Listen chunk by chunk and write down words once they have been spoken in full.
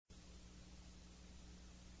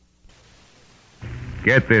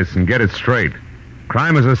Get this and get it straight.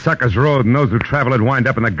 Crime is a sucker's road, and those who travel it wind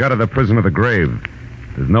up in the gut of the prison of the grave.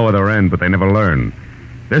 There's no other end, but they never learn.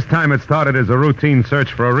 This time it started as a routine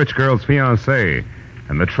search for a rich girl's fiancé,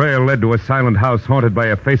 and the trail led to a silent house haunted by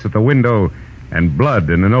a face at the window and blood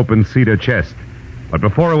in an open cedar chest. But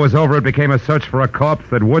before it was over, it became a search for a corpse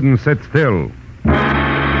that wouldn't sit still.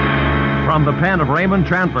 From the pen of Raymond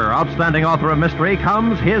Chandler, outstanding author of mystery,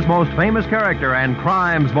 comes his most famous character and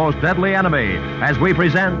crime's most deadly enemy, as we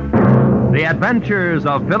present The Adventures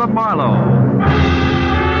of Philip Marlowe.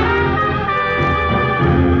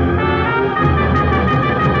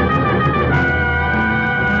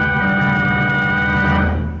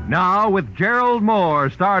 Now, with Gerald Moore,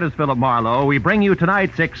 starred as Philip Marlowe, we bring you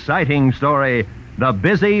tonight's exciting story, The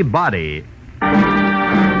Busy Body.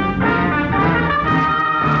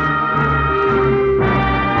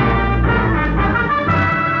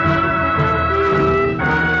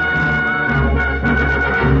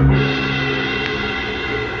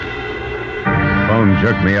 Phone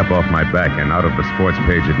jerked me up off my back and out of the sports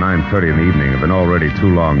page at 9:30 in the evening of an already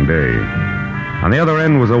too long day. On the other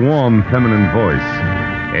end was a warm, feminine voice,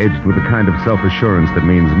 edged with the kind of self-assurance that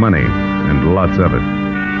means money, and lots of it.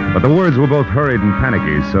 But the words were both hurried and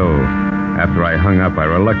panicky, so after I hung up, I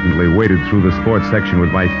reluctantly waded through the sports section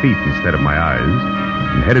with my feet instead of my eyes,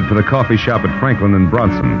 and headed for the coffee shop at Franklin and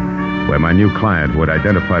Bronson, where my new client, who had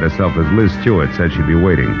identified herself as Liz Stewart, said she'd be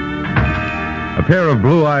waiting. A pair of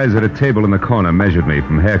blue eyes at a table in the corner measured me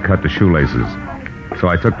from haircut to shoelaces, so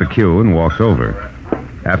I took the cue and walked over.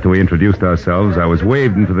 After we introduced ourselves, I was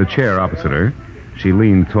waved into the chair opposite her. She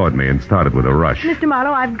leaned toward me and started with a rush. Mr.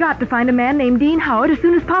 Marlowe, I've got to find a man named Dean Howard as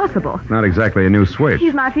soon as possible. Not exactly a new switch.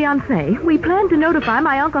 He's my fiancé. We plan to notify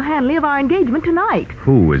my Uncle Hanley of our engagement tonight.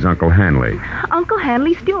 Who is Uncle Hanley? Uncle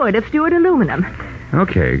Hanley Stewart of Stewart Aluminum.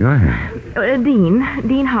 Okay, go ahead.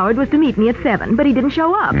 Dean Howard was to meet me at 7, but he didn't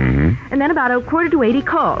show up. Mm-hmm. And then about 7:45 he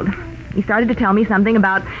called. He started to tell me something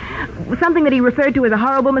that he referred to as a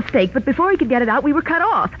horrible mistake, but before he could get it out, we were cut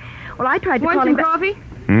off. Well, I tried to call him back. Coffee?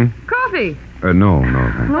 Coffee. No.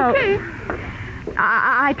 Okay.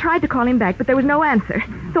 I tried to call him back, but there was no answer.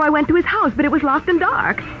 So I went to his house, but it was locked and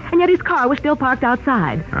dark. And yet his car was still parked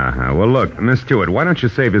outside. Well, look, Miss Stewart, why don't you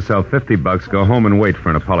save yourself $50, go home and wait for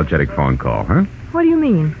an apologetic phone call, huh? What do you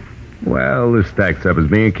mean? Well, this stacks up as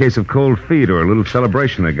being a case of cold feet or a little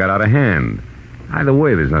celebration that got out of hand. Either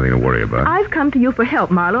way, there's nothing to worry about. I've come to you for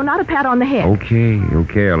help, Marlowe, not a pat on the head.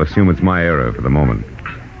 Okay, I'll assume it's my error for the moment.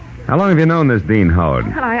 How long have you known this Dean Howard?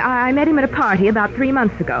 Well, I met him at a party about 3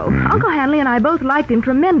 months ago. Uncle Hanley and I both liked him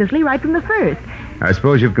tremendously right from the first. I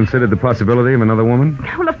suppose you've considered the possibility of another woman?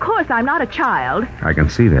 Well, of course, I'm not a child. I can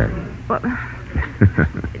see that. Well,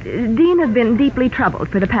 Dean has been deeply troubled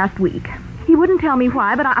for the past week. He wouldn't tell me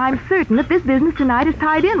why, but I'm certain that this business tonight is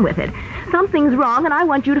tied in with it. Something's wrong, and I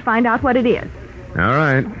want you to find out what it is. All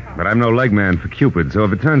right, but I'm no leg man for Cupid, so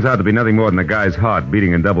if it turns out to be nothing more than a guy's heart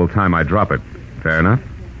beating in double time, I drop it. Fair enough?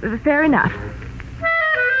 Fair enough.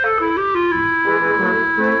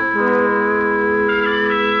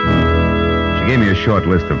 She gave me a short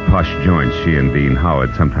list of posh joints she and Dean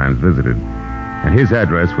Howard sometimes visited, and his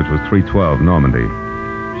address, which was 312 Normandy.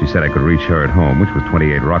 She said I could reach her at home, which was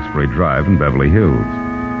 28 Roxbury Drive in Beverly Hills.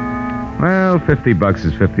 Well, $50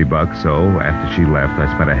 is $50, so after she left,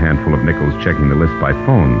 I spent a handful of nickels checking the list by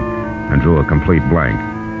phone and drew a complete blank.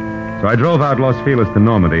 So I drove out Los Feliz to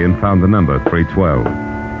Normandy and found the number, 312.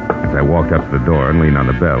 As I walked up to the door and leaned on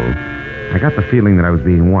the bell, I got the feeling that I was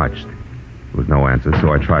being watched. There was no answer,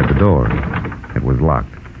 so I tried the door. It was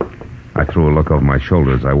locked. I threw a look over my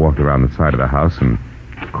shoulder as I walked around the side of the house and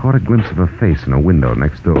caught a glimpse of a face in a window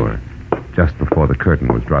next door, just before the curtain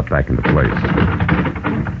was dropped back into place.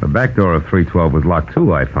 The back door of 312 was locked,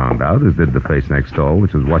 too, I found out, as did the face next door,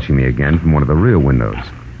 which was watching me again from one of the rear windows.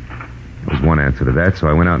 There was one answer to that, so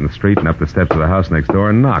I went out in the street and up the steps of the house next door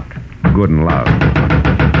and knocked, good and loud.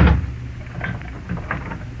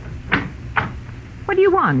 What do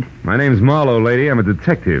you want? My name's Marlowe, lady. I'm a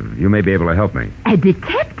detective. You may be able to help me. A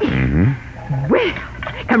detective? Mm-hmm. Well,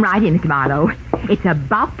 come right in, Mr. Marlowe. It's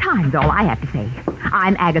about time's all I have to say.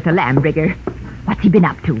 I'm Agatha Lambrigger. What's he been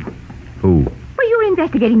up to? Who? Well, you're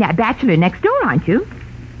investigating that bachelor next door, aren't you?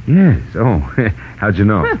 Yes. Oh, how'd you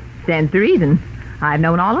know? Stands to reason. I've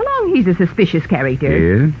known all along he's a suspicious character.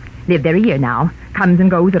 Yes? Lived there a year now. Comes and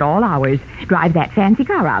goes at all hours. Drives that fancy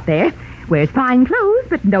car out there. Wears fine clothes,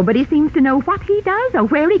 but nobody seems to know what he does or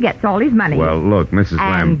where he gets all his money. Well, look, Mrs.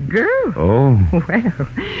 Lamb... And girls. Oh. Well,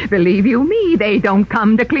 believe you me, they don't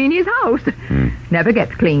come to clean his house. Never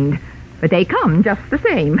gets cleaned. But they come just the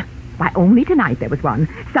same. Why, only tonight there was one.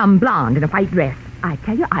 Some blonde in a white dress. I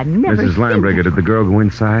tell you, I've never Mrs. seen Lambrigger, did the girl go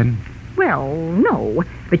inside? Where Well, no.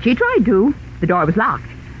 But she tried to. The door was locked.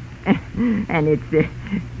 And it's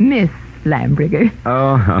Miss Lambriger.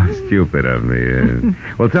 Oh, how stupid of me.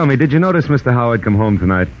 Well, tell me, did you notice Mr. Howard come home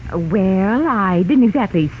tonight? Well, I didn't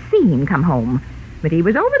exactly see him come home. But he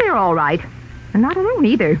was over there all right. And not alone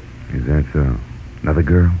either. Is that so? Another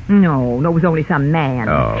girl? No, it was only some man.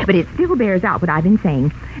 Oh. But it still bears out what I've been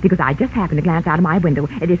saying, because I just happened to glance out of my window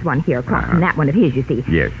at this one here across from that one of his, you see.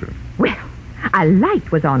 Yes, sir. Well, a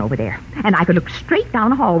light was on over there, and I could look straight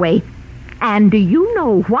down the hallway. And do you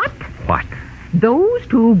know what? What? Those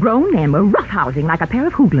two grown men were roughhousing like a pair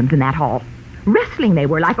of hoodlums in that hall. Wrestling they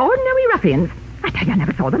were, like ordinary ruffians. I tell you, I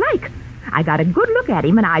never saw the like. I got a good look at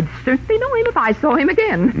him, and I'd certainly know him if I saw him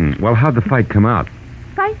again. Well, how'd the fight come out?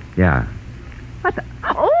 Fight? Yeah. What the...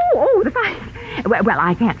 Oh, the fight. Well,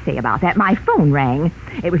 I can't say about that. My phone rang.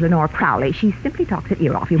 It was Lenore Crowley. She simply talks her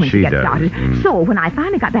ear off you when she gets does. started. So when I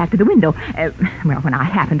finally got back to the window, when I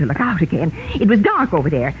happened to look out again, it was dark over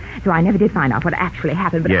there. So I never did find out what actually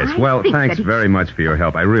happened. But Yes, I well, think thanks that very much for your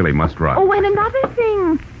help. I really must run. Oh, and another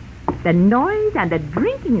thing. The noise and the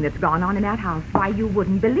drinking that's gone on in that house. Why, you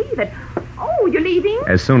wouldn't believe it. Oh, you're leaving?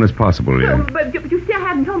 As soon as possible, yeah. But you still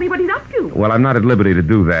haven't told me what he's up to. Well, I'm not at liberty to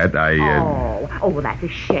do that. Oh, that's a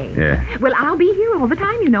shame. Yeah. Well, I'll be here all the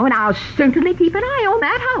time, you know, and I'll certainly keep an eye on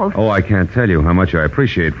that house. Oh, I can't tell you how much I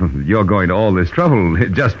appreciate you're going to all this trouble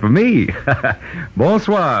just for me.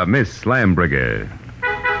 Bonsoir, Miss Lambriger.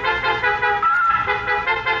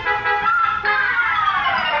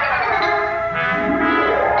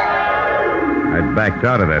 I backed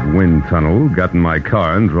out of that wind tunnel, got in my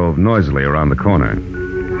car, and drove noisily around the corner.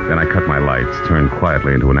 Then I cut my lights, turned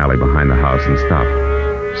quietly into an alley behind the house, and stopped.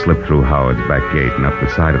 Slipped through Howard's back gate and up the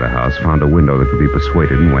side of the house, found a window that could be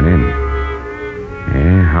persuaded, and went in.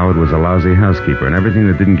 Yeah, Howard was a lousy housekeeper, and everything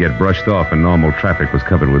that didn't get brushed off in normal traffic was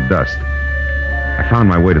covered with dust. I found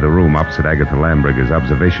my way to the room opposite Agatha Lambriger's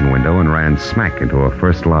observation window and ran smack into her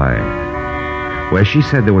first lie. Where she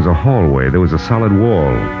said there was a hallway, there was a solid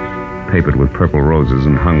wall, papered with purple roses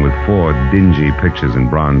and hung with 4 dingy pictures in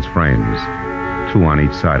bronze frames, 2 on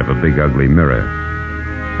each side of a big ugly mirror.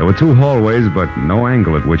 There were 2 hallways, but no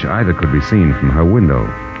angle at which either could be seen from her window.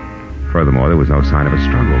 Furthermore, there was no sign of a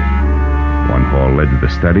struggle. One hall led to the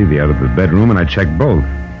study, the other to the bedroom, and I checked both.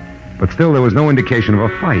 But still, there was no indication of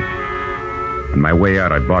a fight. On my way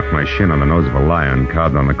out, I barked my shin on the nose of a lion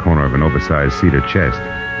carved on the corner of an oversized cedar chest,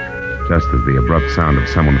 just as the abrupt sound of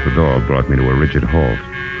someone at the door brought me to a rigid halt.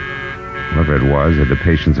 Whoever it was had the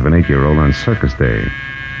patience of an 8-year-old on circus day.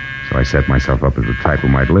 So I set myself up as the type who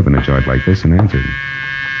might live in a joint like this and answered.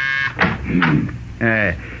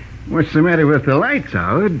 What's the matter with the lights,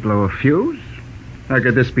 Howard? Blow a fuse? Or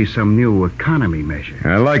could this be some new economy measure?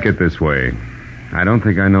 I like it this way. I don't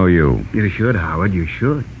think I know you. You should, Howard, you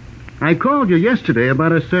should. I called you yesterday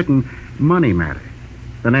about a certain money matter.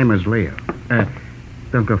 The name is Leo.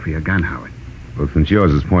 Don't go for your gun, Howard. Well, since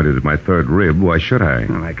yours is pointed at my third rib, why should I?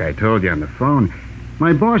 Well, like I told you on the phone,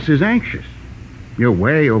 my boss is anxious. You're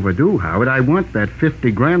way overdue, Howard. I want that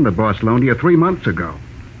 $50,000 the boss loaned you 3 months ago.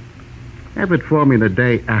 Have it for me the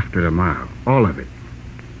day after tomorrow. All of it.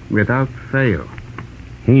 Without fail.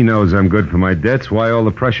 He knows I'm good for my debts. Why all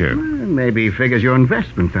the pressure? Well, maybe he figures your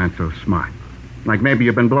investments aren't so smart. Like maybe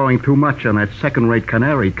you've been blowing too much on that second-rate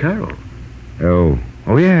canary, Carol. Oh,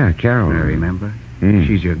 yeah, Carol. I remember. Mm.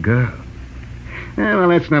 She's your girl. Well,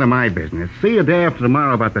 that's none of my business. See you day after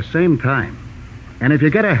tomorrow about the same time. And if you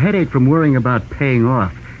get a headache from worrying about paying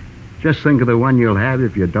off, just think of the one you'll have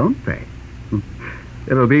if you don't pay.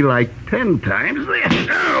 It'll be like 10 times this.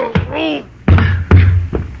 Oh.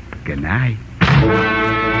 Good night.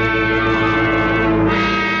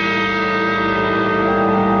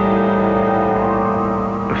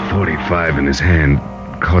 The .45 in his hand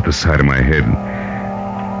caught the side of my head,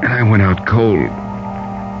 and I went out cold.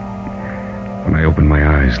 When I opened my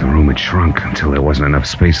eyes, the room had shrunk until there wasn't enough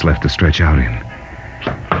space left to stretch out in.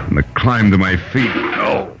 And the climb to my feet,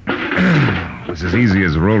 was as easy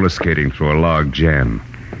as roller skating through a log jam.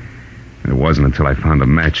 And it wasn't until I found a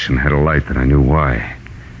match and had a light that I knew why.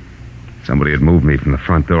 Somebody had moved me from the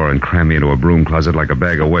front door and crammed me into a broom closet like a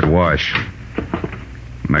bag of wet wash.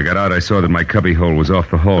 When I got out, I saw that my cubbyhole was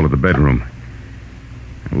off the hall of the bedroom.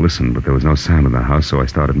 I listened, but there was no sound in the house, so I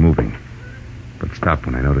started moving. But stopped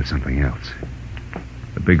when I noticed something else.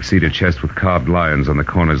 The big cedar chest with carved lions on the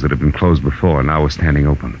corners that had been closed before now was standing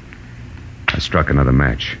open. I struck another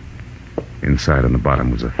match. Inside on the bottom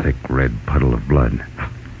was a thick red puddle of blood.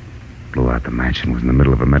 Blew out the match and was in the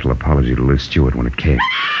middle of a mental apology to Liz Stewart when it came.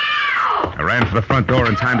 I ran for the front door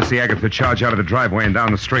in time to see Agatha charge out of the driveway and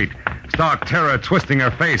down the street. Stark terror twisting her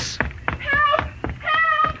face. Help!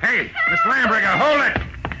 Help! Hey, Miss Lambriger, hold it!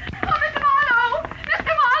 Oh, Mr.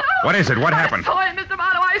 What is it? What happened? I saw him, Mr.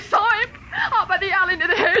 Marlowe. I saw him. Out by the alley near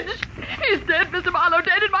the hedge. He's dead, Mr. Marlowe.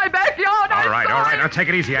 Dead in my backyard. All right. Now take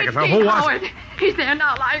it easy, Agatha. Who was it? He's there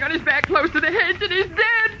now, lying on his back close to the hedge, and he's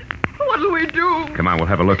dead. What'll we do? Come on, we'll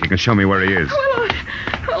have a look. You can show me where he is.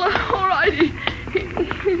 Well, all right.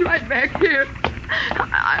 He's right back here.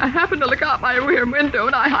 I happened to look out my rear window,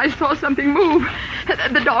 and I saw something move.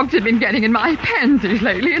 The dogs had been getting in my pansies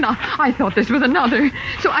lately, and I thought this was another.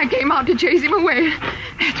 So I came out to chase him away.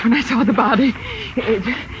 That's when I saw the body.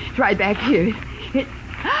 It's right back here.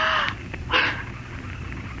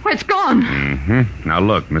 It's gone. Mm-hmm. Now,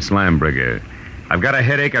 look, Miss Lambrigger, I've got a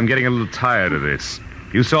headache. I'm getting a little tired of this.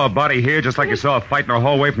 You saw a body here just like you saw a fight in a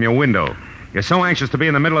hallway from your window. You're so anxious to be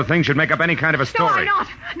in the middle of things you'd make up any kind of a story. No,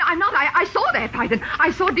 I'm not. I saw that fight, and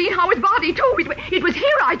I saw Dean Howard's body, too. It was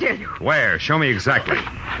here, I tell you. Where? Show me exactly.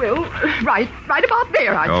 Well, right about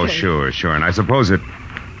there, I'd say. Oh, sure. And I suppose it...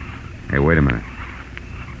 Hey, wait a minute.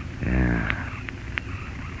 Yeah.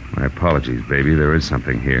 My apologies, baby. There is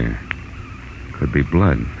something here. Could be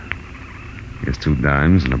blood. Here's 2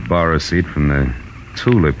 dimes and a bar receipt from the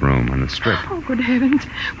tulip room on the strip. Oh, good heavens.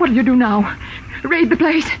 What'll you do now? Raid the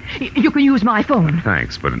place? You can use my phone.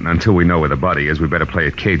 Thanks, but until we know where the body is, we better play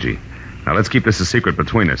it cagey. Now, let's keep this a secret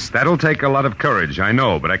between us. That'll take a lot of courage, I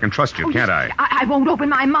know, but I can trust you, can't I? I won't open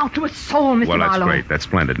my mouth to a soul, Mr. Well, that's Marlowe. great. That's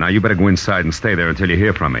splendid. Now, you better go inside and stay there until you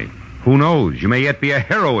hear from me. Who knows? You may yet be a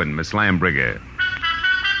heroine, Miss Lambrigger.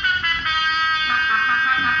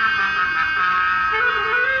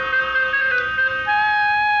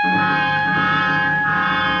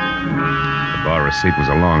 The bar receipt was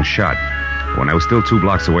a long shot. When I was still 2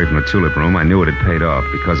 blocks away from the tulip room, I knew it had paid off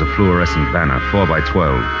because a fluorescent banner,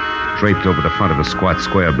 4x12, draped over the front of the squat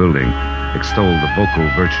square building, extolled the vocal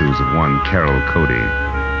virtues of one Carol Cody.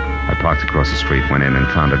 I parked across the street, went in, and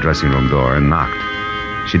found a dressing room door and knocked.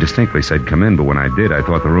 She distinctly said, "Come in," but when I did, I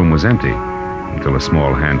thought the room was empty, until a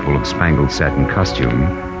small handful of spangled satin costume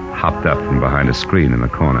hopped up from behind a screen in the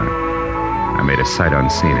corner. I made a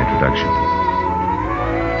sight-unseen introduction.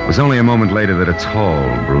 It was only a moment later that a tall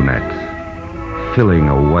brunette, filling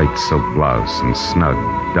a white silk blouse and snug,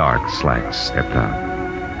 dark slacks, stepped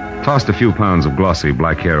out, tossed a few pounds of glossy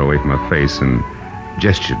black hair away from her face, and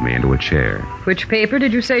gestured me into a chair. Which paper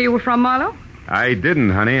did you say you were from, Marlowe? I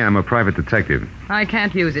didn't, honey. I'm a private detective. I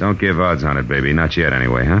can't use it. Don't give odds on it, baby. Not yet,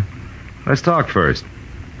 anyway, huh? Let's talk first.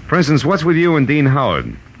 For instance, what's with you and Dean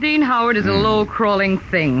Howard? Dean Howard is a low-crawling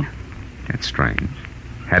thing. That's strange.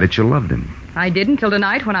 Had it you loved him? I didn't till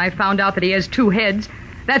tonight when I found out that he has 2 heads.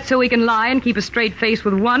 That's so he can lie and keep a straight face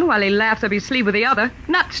with one while he laughs up his sleeve with the other.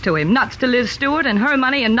 Nuts to him. Nuts to Liz Stewart and her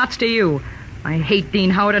money, and nuts to you. I hate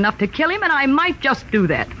Dean Howard enough to kill him, and I might just do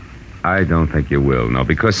that. I don't think you will, no,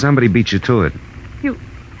 because somebody beat you to it. You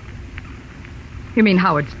mean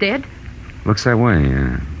Howard's dead? Looks that way,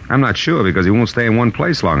 yeah. I'm not sure because he won't stay in one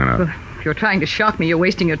place long enough. Well, if you're trying to shock me, you're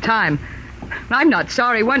wasting your time. I'm not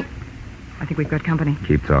sorry. I think we've got company.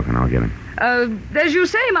 Keep talking, I'll get him. As you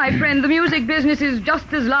say, my friend, the music business is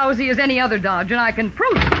just as lousy as any other dodge, and I can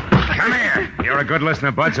prove it. Come here. You're a good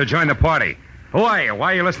listener, Bud, so join the party. Who are you?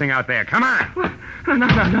 Why are you listening out there? Come on.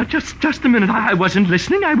 No. Just a minute. I wasn't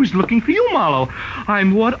listening. I was looking for you, Marlowe.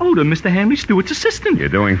 I'm Ward Odom, Mr. Hanley Stewart's assistant. You're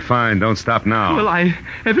doing fine. Don't stop now. Well,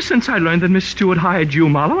 ever since I learned that Miss Stewart hired you,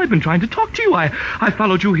 Marlowe, I've been trying to talk to you. I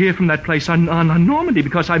followed you here from that place on Normandy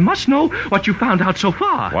because I must know what you found out so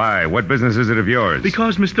far. Why? What business is it of yours?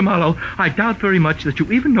 Because, Mr. Marlowe, I doubt very much that you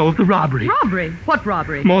even know of the robbery. Robbery? What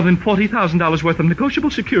robbery? More than $40,000 worth of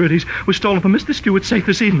negotiable securities was stolen from Mr. Stewart's safe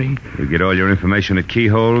this evening. You get all your information at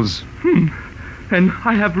keyholes? And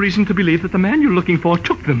I have reason to believe that the man you're looking for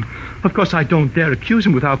took them. Of course, I don't dare accuse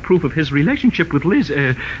him without proof of his relationship with Liz,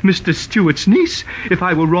 Mr. Stewart's niece. If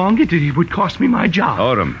I were wrong, it would cost me my job.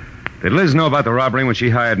 Odom, did Liz know about the robbery when she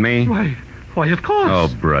hired me? Why, of course. Oh,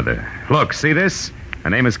 brother. Look, see this? Her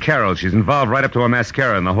name is Carol. She's involved right up to her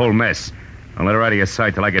mascara in the whole mess. Don't let her out of your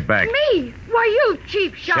sight till I get back. Me? Why, you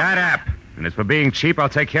cheap shot. Shut up. And as for being cheap, I'll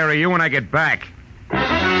take care of you when I get back.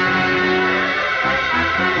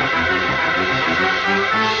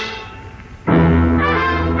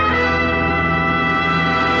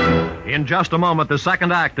 In just a moment, the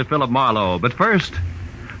second act of Philip Marlowe. But first,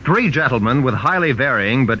 3 gentlemen with highly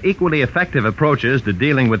varying but equally effective approaches to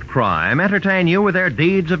dealing with crime entertain you with their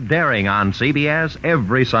deeds of daring on CBS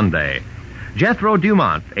every Sunday. Jethro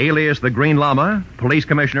Dumont, alias the Green Llama, Police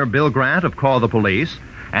Commissioner Bill Grant of Call the Police,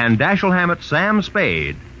 and Dashiell Hammett's Sam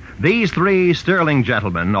Spade. These 3 sterling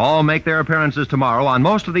gentlemen all make their appearances tomorrow on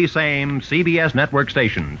most of these same CBS network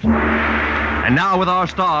stations. And now with our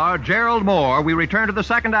star, Gerald Moore, we return to the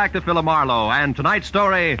second act of Philip Marlowe and tonight's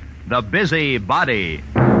story, The Busy Body.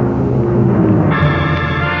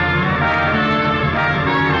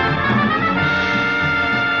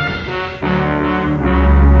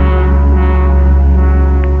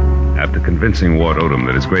 convincing Ward Odom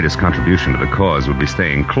that his greatest contribution to the cause would be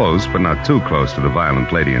staying close, but not too close, to the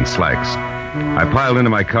violent lady in slacks. I piled into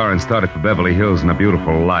my car and started for Beverly Hills in a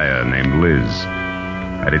beautiful liar named Liz.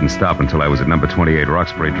 I didn't stop until I was at number 28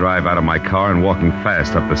 Roxbury Drive, out of my car and walking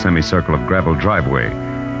fast up the semicircle of gravel driveway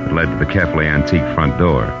that led to the carefully antique front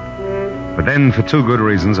door. But then, for two good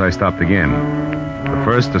reasons, I stopped again. The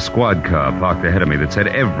first, a squad car parked ahead of me that said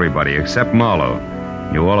everybody except Marlowe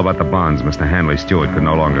knew all about the bonds Mr. Hanley Stewart could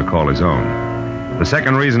no longer call his own. The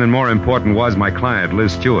second reason, and more important, was my client,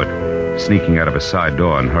 Liz Stewart, sneaking out of a side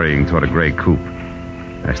door and hurrying toward a gray coupe.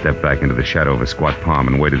 I stepped back into the shadow of a squat palm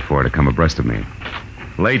and waited for her to come abreast of me.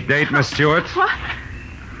 Late date, Miss Stewart? What?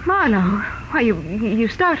 Marlowe, why, you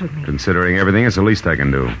startled me. Considering everything, it's the least I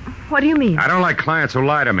can do. What do you mean? I don't like clients who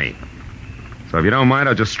lie to me. So if you don't mind,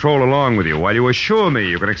 I'll just stroll along with you while you assure me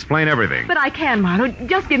you can explain everything. But I can, Marlowe.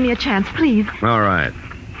 Just give me a chance, please. All right.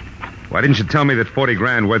 Why didn't you tell me that 40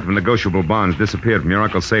 grand worth of negotiable bonds disappeared from your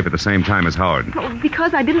uncle's safe at the same time as Howard? Oh,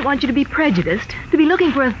 because I didn't want you to be prejudiced, to be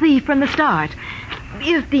looking for a thief from the start.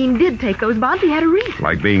 If Dean did take those bonds, he had a reason.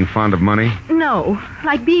 Like being fond of money? No,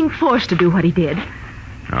 like being forced to do what he did.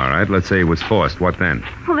 All right, let's say he was forced. What then?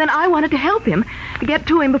 Well, then I wanted to help him, to get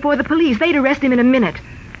to him before the police. They'd arrest him in a minute.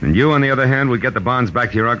 And you, on the other hand, would get the bonds back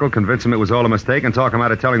to your uncle, convince him it was all a mistake, and talk him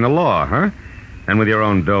out of telling the law, huh? And with your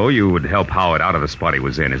own dough, you would help Howard out of the spot he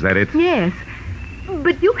was in. Is that it? Yes.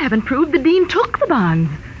 But you haven't proved the Dean took the bonds.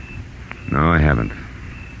 No, I haven't.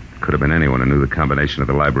 Could have been anyone who knew the combination of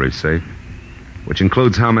the library safe. Which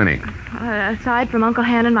includes how many? Aside from Uncle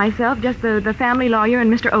Han and myself, just the family lawyer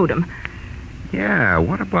and Mr. Odom. Yeah,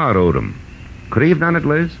 what about Odom? Could he have done it,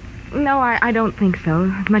 Liz? No, I don't think so,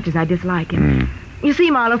 as much as I dislike him. You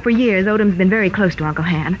see, Marlowe, for years, Odom's been very close to Uncle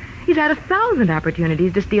Han. He's had 1,000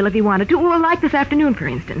 opportunities to steal if he wanted to. Well, like this afternoon, for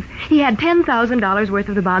instance. He had $10,000 worth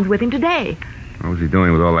of the bonds with him today. What was he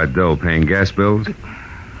doing with all that dough? Paying gas bills?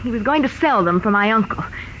 He was going to sell them for my uncle.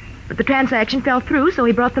 But the transaction fell through, so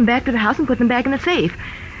he brought them back to the house and put them back in the safe.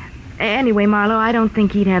 Anyway, Marlowe, I don't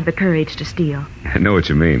think he'd have the courage to steal. I know what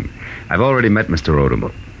you mean. I've already met Mr.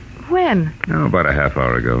 Odom. When? Oh, about a half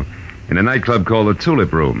hour ago. In a nightclub called the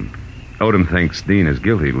Tulip Room. Odom thinks Dean is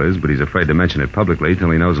guilty, Liz, but he's afraid to mention it publicly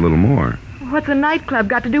till he knows a little more. What's a nightclub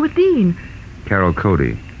got to do with Dean? Carol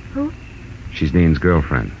Cody. Who? She's Dean's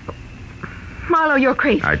girlfriend. Marlowe, you're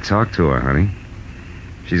crazy. I talked to her, honey.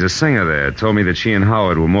 She's a singer there. Told me that she and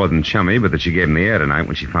Howard were more than chummy, but that she gave him the air tonight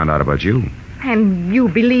when she found out about you. And you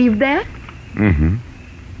believe that?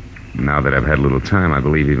 Mm-hmm. Now that I've had a little time, I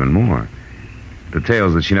believe even more.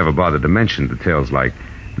 Details that she never bothered to mention. Details like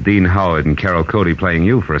Dean Howard and Carol Cody playing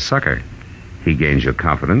you for a sucker. He gains your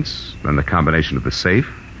confidence, then the combination of the safe,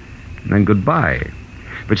 and then goodbye.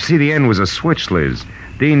 But you see, the end was a switch, Liz.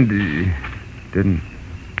 Dean didn't...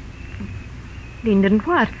 Dean didn't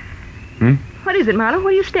what? What is it, Marlowe?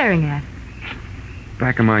 What are you staring at?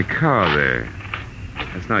 Back of my car there.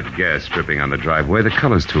 That's not gas dripping on the driveway. The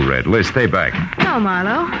color's too red. Liz, stay back. No,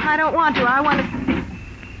 Marlowe. I don't want to. I want to...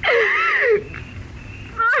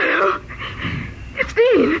 Marlowe! It's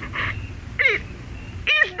Dean.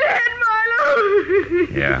 He's dead, Marlowe.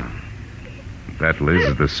 Yeah. That, Liz,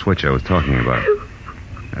 is the switch I was talking about.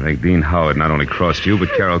 I think Dean Howard not only crossed you, but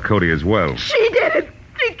Carol Cody as well. She did it.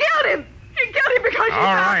 She killed him. She killed him because she...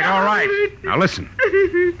 All right. Now listen.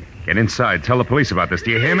 Get inside. Tell the police about this.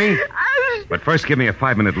 Do you hear me? But first, give me a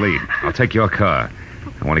 5-minute lead. I'll take your car.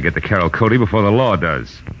 I want to get to Carol Cody before the law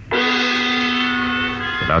does.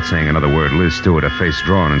 Without saying another word, Liz Stewart, her face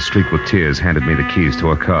drawn and streaked with tears, handed me the keys to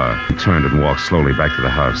her car and turned and walked slowly back to the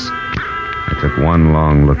house. I took one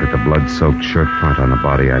long look at the blood-soaked shirt front on the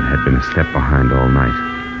body I'd had been a step behind all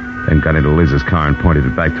night, then got into Liz's car and pointed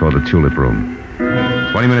it back toward the Tulip Room.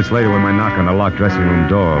 20 minutes later, when my knock on the locked dressing room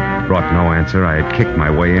door brought no answer, I had kicked my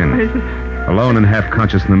way in. Alone and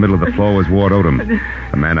half-conscious in the middle of the floor was Ward Odom,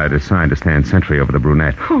 the man I'd assigned to stand sentry over the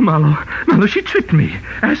brunette. Oh, Marlowe, she tricked me.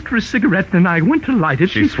 Asked for a cigarette, then I went to light it.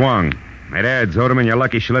 She swung. It adds, Odom, and you're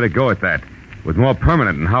lucky she let it go at that. It was more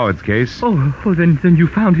permanent in Howard's case. Oh, then you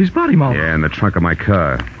found his body, Marlowe. Yeah, in the trunk of my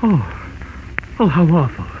car. Oh, how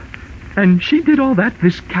awful. And she did all that,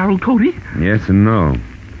 this Carol Cody? Yes and no.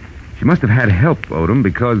 She must have had help, Odom,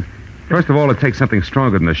 because... First of all, it takes something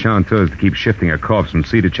stronger than the chanteurs to keep shifting a corpse from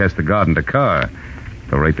cedar chest to garden to car,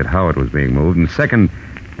 the rate that Howard was being moved. And second,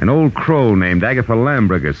 an old crow named Agatha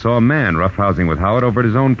Lambriger saw a man roughhousing with Howard over at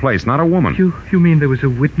his own place, not a woman. You mean there was a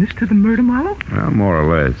witness to the murder, Marlowe? Well, more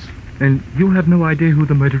or less. And you have no idea who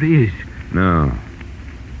the murderer is? No.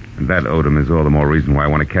 And that, Odom, is all the more reason why I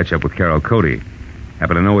want to catch up with Carol Cody.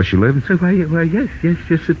 Happen to know where she lives? Well, yes,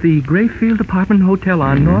 at the Grayfield Apartment Hotel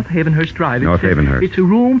on North Havenhurst Drive. North Havenhurst. It's a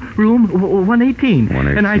room 118.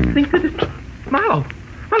 118. And I think that it's... Marlowe,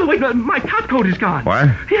 wait, my top coat is gone. What?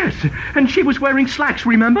 Yes, and she was wearing slacks,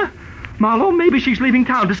 remember? Marlowe, maybe she's leaving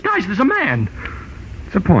town disguised as a man.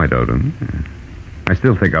 It's a point, Odom. I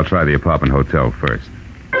still think I'll try the apartment hotel first.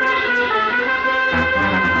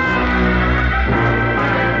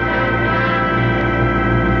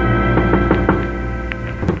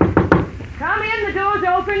 Come in, the door's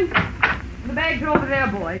open. The bags are over there,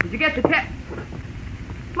 boy. Did you get the tip?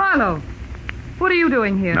 Marlowe, what are you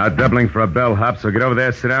doing here? Not doubling for a bellhop, so get over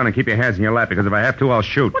there, sit down, and keep your hands in your lap, because if I have to, I'll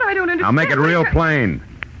shoot. What? I don't understand. I'll make it real plain.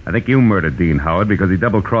 I think you murdered Dean Howard because he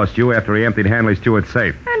double-crossed you after he emptied Hanley Stewart's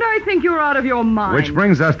safe. And I think you're out of your mind. Which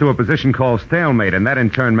brings us to a position called stalemate, and that in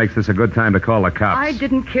turn makes this a good time to call the cops. I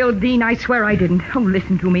didn't kill Dean. I swear I didn't. Oh,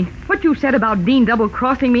 listen to me. What you said about Dean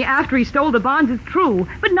double-crossing me after he stole the bonds is true,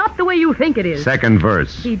 but not the way you think it is. Second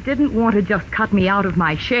verse. He didn't want to just cut me out of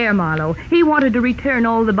my share, Marlowe. He wanted to return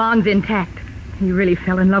all the bonds intact. He really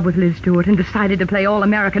fell in love with Liz Stewart and decided to play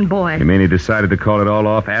all-American boy. You mean he decided to call it all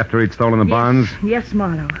off after he'd stolen the bonds? Yes,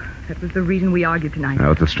 Marlowe. That was the reason we argued tonight. No,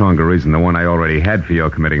 it's a stronger reason than one I already had for your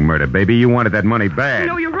committing murder, baby. You wanted that money bad.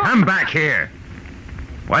 No, you're wrong. Come back here.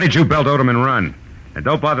 Why did you belt Odom and run? And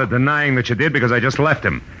don't bother denying that you did, because I just left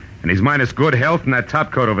him. And he's minus good health and that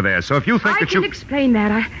top coat over there. So if you think I can explain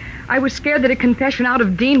that. I was scared that a confession out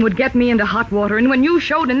of Dean would get me into hot water. And when you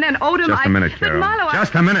showed and then Odom, Just a minute, Carol. But Marlowe,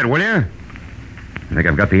 Just a minute, will you? I think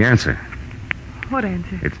I've got the answer. What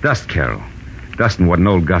answer? It's dust, Carol. Dust and what an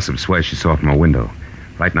old gossip swears she saw from her window.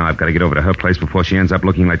 Right now, I've got to get over to her place before she ends up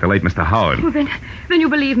looking like the late Mr. Howard. Well, then you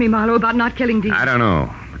believe me, Marlowe, about not killing Dean. I don't know.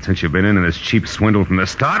 But since you've been in this cheap swindle from the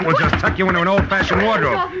start, we'll just tuck you into an old-fashioned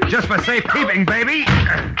wardrobe. Just for safekeeping, baby.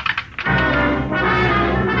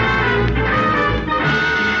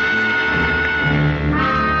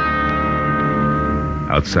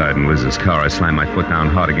 Outside in Liz's car, I slammed my foot down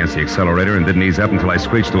hard against the accelerator and didn't ease up until I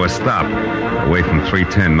screeched to a stop, away from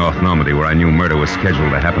 310 North Normandy, where I knew murder was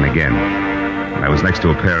scheduled to happen again. I was next to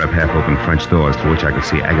a pair of half-open French doors through which I could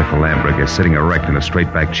see Agatha Lambricker sitting erect in a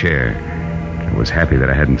straight-back chair. I was happy that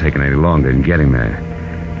I hadn't taken any longer in getting there.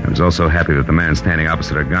 I was also happy that the man standing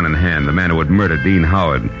opposite her, gun in hand, the man who had murdered Dean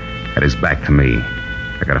Howard, had his back to me.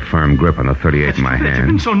 I got a firm grip on the .38 in my hand. You've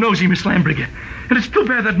been so nosy, Miss Lambricker. And it's too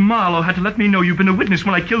bad that Marlowe had to let me know you've been a witness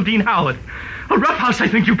when I killed Dean Howard. A roughhouse, I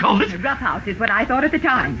think you called it. A roughhouse is what I thought at the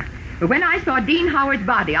time. But when I saw Dean Howard's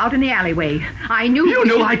body out in the alleyway, I knew... You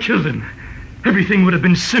knew I killed him. Everything would have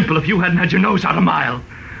been simple if you hadn't had your nose out a mile.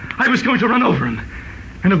 I was going to run over him,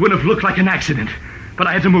 and it would have looked like an accident. But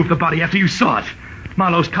I had to move the body after you saw it.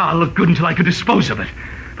 Marlowe's car looked good until I could dispose of it.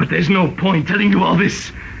 But there's no point telling you all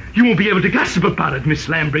this. You won't be able to gossip about it, Miss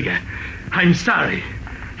Lambricker. I'm sorry.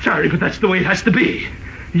 Sorry, but that's the way it has to be.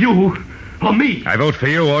 You or me. I vote for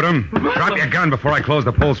you, Odom. Drop your gun before I close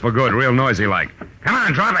the polls for good, real noisy like. Come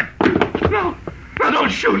on, drop it. No, don't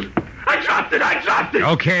shoot. I dropped it.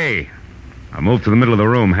 Okay. I'll move to the middle of the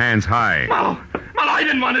room, hands high. Marlowe, I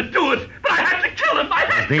didn't want to do it, but I had to kill him. I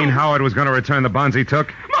had to. Dean Howard was going to return the bonds he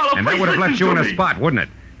took. Marlowe, and that would have left you in a spot, wouldn't it?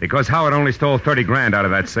 Because Howard only stole $30,000 out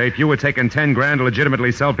of that safe. You were taking $10,000 to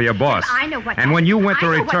legitimately sell for your boss. I know what And when you went to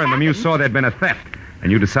return them, you saw there'd been a theft.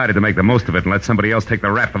 And you decided to make the most of it and let somebody else take the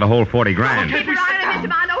rap for the whole $40,000. Keep your eye on Mr.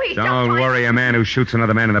 Marlowe. He's Don't worry, a man who shoots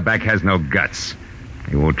another man in the back has no guts.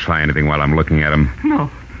 He won't try anything while I'm looking at him. No,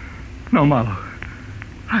 Marlowe.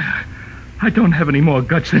 I don't have any more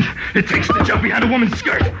guts than it takes to jump behind a woman's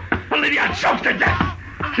skirt. A lady I choked to death.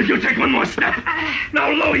 If you take one more step, now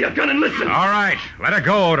lower your gun and listen. All right, let her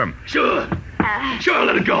go, Odom. Sure,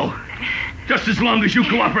 let her go. Just as long as you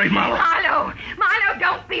cooperate, Marlowe. Marlowe,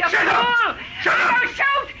 don't be a fool. Shut up. Don't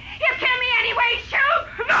shoot. You kill me anyway. Shoot.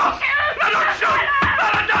 No, shoot. No, don't shoot.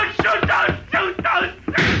 No, don't shoot. Don't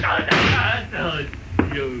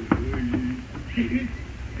shoot.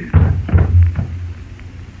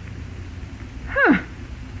 Huh.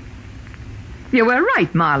 You were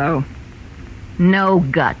right, Marlowe. No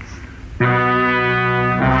guts.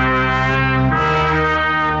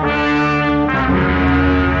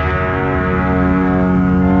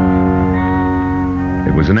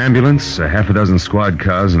 It was an ambulance, a half a dozen squad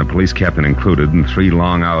cars, and a police captain included, and 3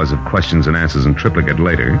 long hours of questions and answers in triplicate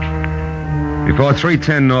later, before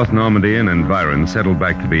 310 North Normandy and environs settled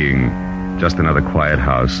back to being just another quiet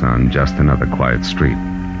house on just another quiet street.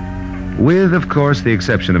 With, of course, the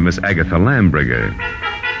exception of Miss Agatha Lambricker,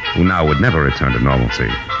 who now would never return to normalcy.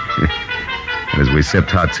 And as we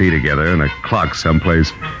sipped hot tea together and a clock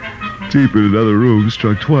someplace deep in another room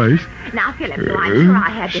struck twice, Now, Philip, so I'm sure I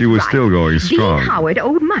had this She was right. still going strong. Dean Howard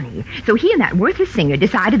owed money, so he and that worthless singer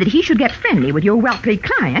decided that he should get friendly with your wealthy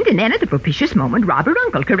client, and then at the propitious moment rob her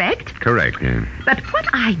uncle, correct? Correct, yeah. But what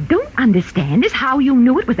I don't understand is how you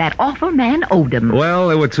knew it was that awful man Odom. Well,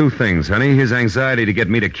 there were two things, honey. His anxiety to get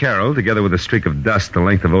me to Carol, together with a streak of dust the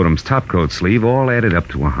length of Odom's topcoat sleeve, all added up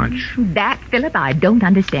to a hunch. That, Philip, I don't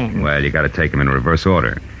understand. Well, you got to take them in reverse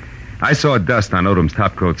order. I saw dust on Odom's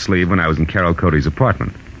topcoat sleeve when I was in Carol Cody's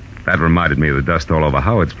apartment. That reminded me of the dust all over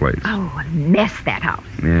Howard's place. Oh, a mess, that house.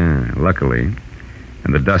 Yeah, luckily.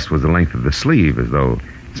 And the dust was the length of the sleeve, as though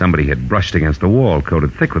somebody had brushed against the wall,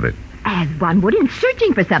 coated thick with it. As one would in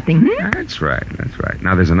searching for something, That's right.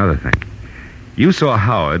 Now, there's another thing. You saw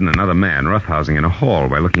Howard and another man roughhousing in a hall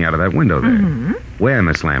by looking out of that window there. Mm-hmm. Where,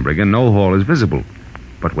 Miss Lambriger, no hall is visible.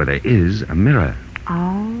 But where there is a mirror.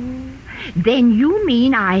 Oh, then you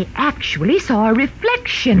mean I actually saw a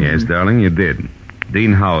reflection. Yes, darling, you did.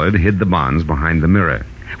 Dean Howard hid the bonds behind the mirror.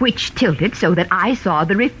 Which tilted so that I saw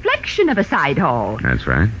the reflection of a side hall. That's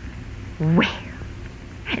right. Well,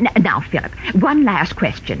 now, Philip, one last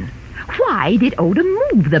question. Why did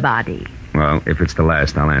Odom move the body? Well, if it's the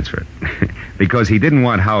last, I'll answer it. Because he didn't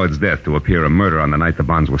want Howard's death to appear a murder on the night the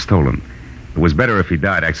bonds were stolen. It was better if he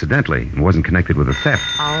died accidentally and wasn't connected with a theft.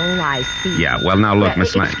 Oh, I see. Yeah, well, now look,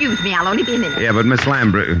 Miss Excuse me, I'll only be a minute. Yeah, but Miss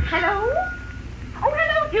Lambriger... Hello? Oh,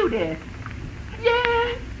 hello, Judith.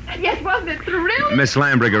 Yes, wasn't it thrilling? Miss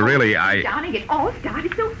Lambriger, really, Darling, it all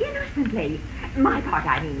started so innocently. My part,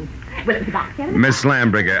 I mean. Well, it was about 7 Miss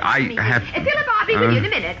Lambriger, I have... Philip, I'll be with you in a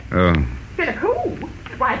minute. Oh, Philip, who?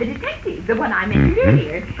 Why, the detective, the one I mentioned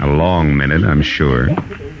earlier. a long minute, I'm sure.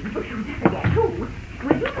 Investigating for who?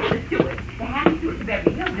 Well, you know the Stewart, the happy Stewart of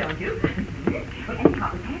Beverly Hills, don't you? Well,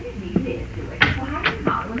 anyhow, it handed me this, Stewart. So I can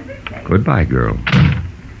follow in this day. Goodbye, girl.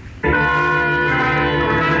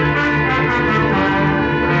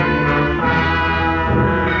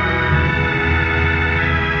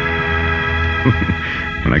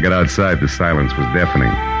 When I got outside, the silence was deafening.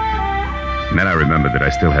 And then I remembered that I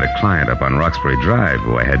still had a client up on Roxbury Drive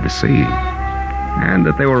who I had to see. And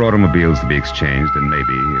that there were automobiles to be exchanged, and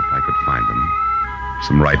maybe, if I could find them,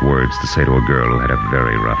 some right words to say to a girl who had a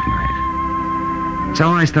very rough night. So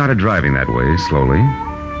I started driving that way, slowly.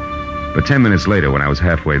 But 10 minutes later, when I was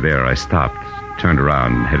halfway there, I stopped, turned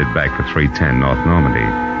around, and headed back for 310 North Normandy,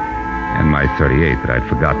 and my .38 that I'd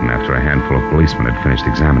forgotten after a handful of policemen had finished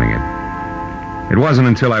examining it. It wasn't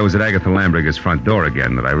until I was at Agatha Lambriger's front door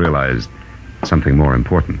again that I realized something more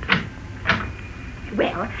important.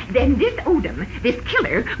 Well, then this Odom, this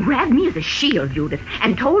killer, grabbed me as a shield, Judith,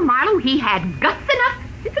 and told Marlowe he had guts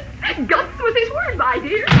enough. Guts was his word, my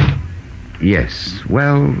dear. Yes,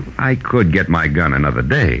 well, I could get my gun another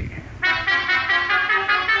day.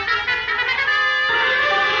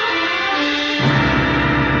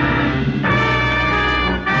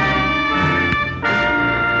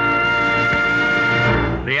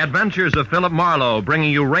 The Adventures of Philip Marlowe,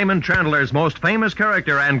 bringing you Raymond Chandler's most famous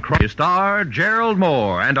character and star, Gerald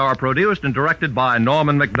Moore, and are produced and directed by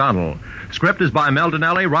Norman McDonald. Script is by Mel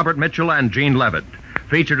Donnelly, Robert Mitchell, and Gene Levitt.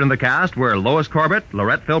 Featured in the cast were Lois Corbett,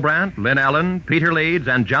 Lorette Philbrandt, Lynn Allen, Peter Leeds,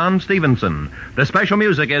 and John Stevenson. The special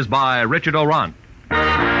music is by Richard Orant.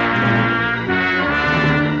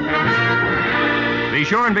 Be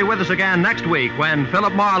sure and be with us again next week when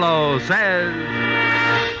Philip Marlowe says...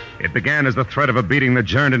 It began as the threat of a beating that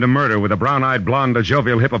turned into murder with a brown-eyed blonde, a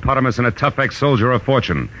jovial hippopotamus, and a tough ex-soldier of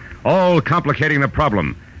fortune, all complicating the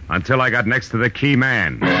problem until I got next to the key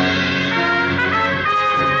man.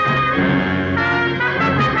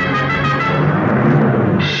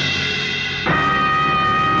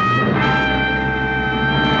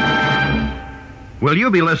 Will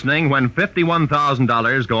you be listening when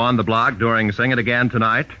 $51,000 go on the block during Sing It Again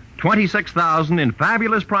tonight? $26,000 in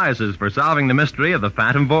fabulous prizes for solving the mystery of the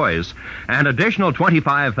Phantom Voice, and additional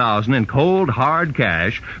 $25,000 in cold, hard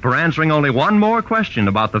cash for answering only one more question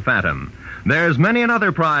about the Phantom. There's many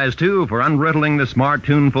another prize, too, for unriddling the smart,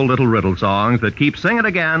 tuneful little riddle songs that keep Sing It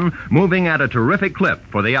Again moving at a terrific clip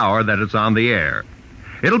for the hour that it's on the air.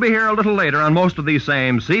 It'll be here a little later on most of these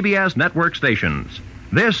same CBS network stations.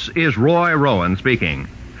 This is Roy Rowan speaking.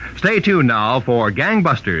 Stay tuned now for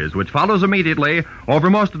Gangbusters, which follows immediately over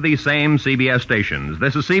most of these same CBS stations.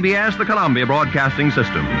 This is CBS, the Columbia Broadcasting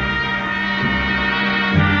System.